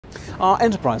Our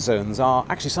enterprise zones are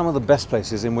actually some of the best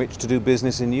places in which to do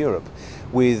business in Europe,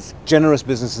 with generous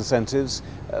business incentives,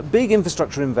 big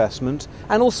infrastructure investment,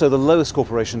 and also the lowest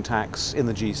corporation tax in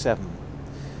the G7.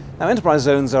 Now, enterprise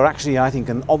zones are actually, I think,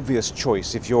 an obvious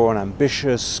choice if you're an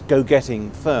ambitious,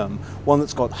 go-getting firm, one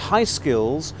that's got high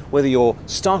skills, whether you're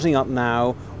starting up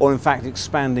now or in fact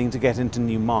expanding to get into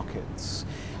new markets.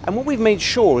 And what we've made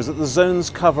sure is that the zones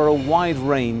cover a wide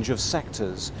range of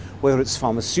sectors, whether it's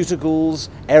pharmaceuticals,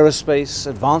 aerospace,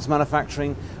 advanced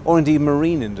manufacturing, or indeed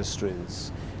marine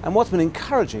industries. And what's been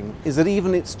encouraging is that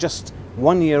even it's just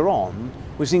 1 year on,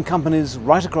 we've seen companies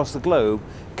right across the globe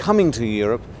coming to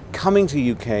Europe, coming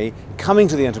to UK, coming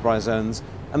to the enterprise zones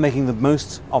and making the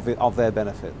most of their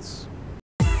benefits.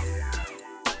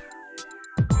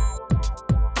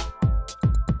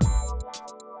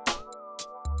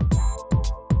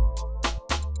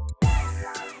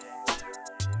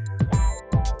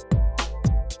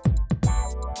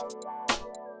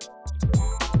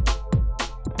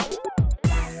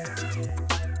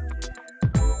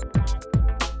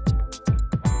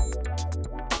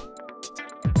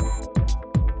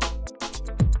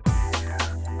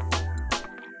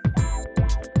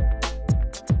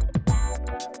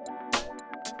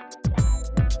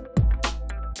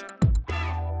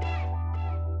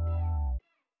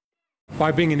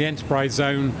 By being in the enterprise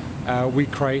zone, we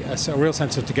create a real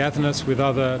sense of togetherness with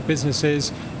other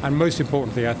businesses, and most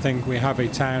importantly, I think we have a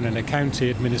town and a county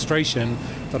administration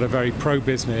that are very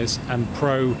pro-business and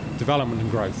pro-development and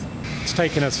growth. It's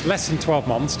taken us less than 12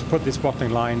 months to put this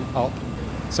bottling line up,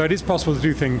 so it is possible to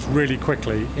do things really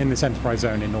quickly in this enterprise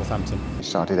zone in Northampton. We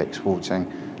started exporting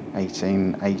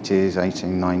 1880s,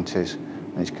 1890s.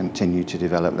 And it's continued to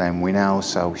develop then. We now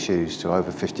sell shoes to over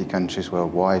 50 countries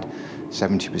worldwide.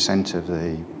 70% of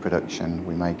the production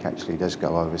we make actually does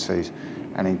go overseas.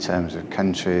 And in terms of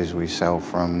countries, we sell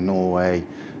from Norway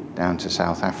down to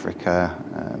South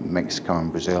Africa, Mexico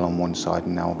and Brazil on one side,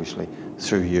 and now obviously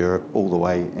through Europe all the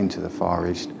way into the Far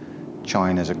East.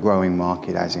 China's a growing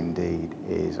market, as indeed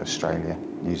is Australia,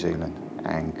 New Zealand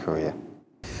and Korea.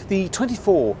 The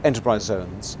 24 enterprise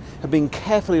zones have been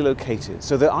carefully located,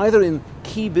 so they're either in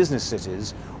key business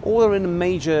cities or they're in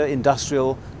major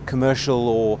industrial, commercial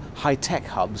or high-tech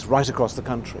hubs right across the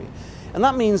country. And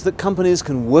that means that companies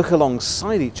can work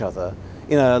alongside each other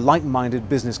in a like-minded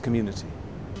business community.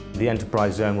 The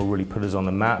enterprise zone will really put us on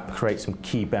the map, create some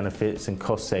key benefits and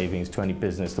cost savings to any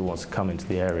business that wants to come into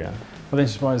the area. Well, the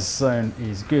enterprise zone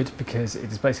is good because it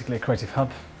is basically a creative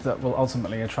hub that will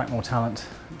ultimately attract more talent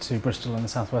to Bristol and the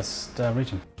southwest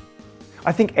region.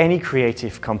 I think any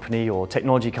creative company or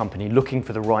technology company looking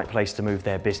for the right place to move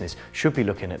their business should be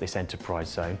looking at this enterprise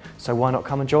zone, so why not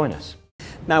come and join us?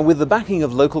 Now, with the backing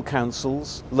of local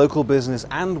councils, local business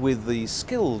and with the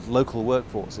skilled local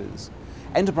workforces,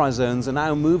 enterprise zones are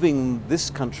now moving this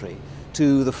country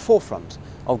to the forefront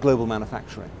of global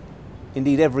manufacturing.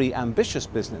 Indeed, every ambitious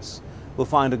business will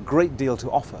find a great deal to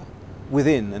offer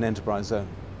within an enterprise zone.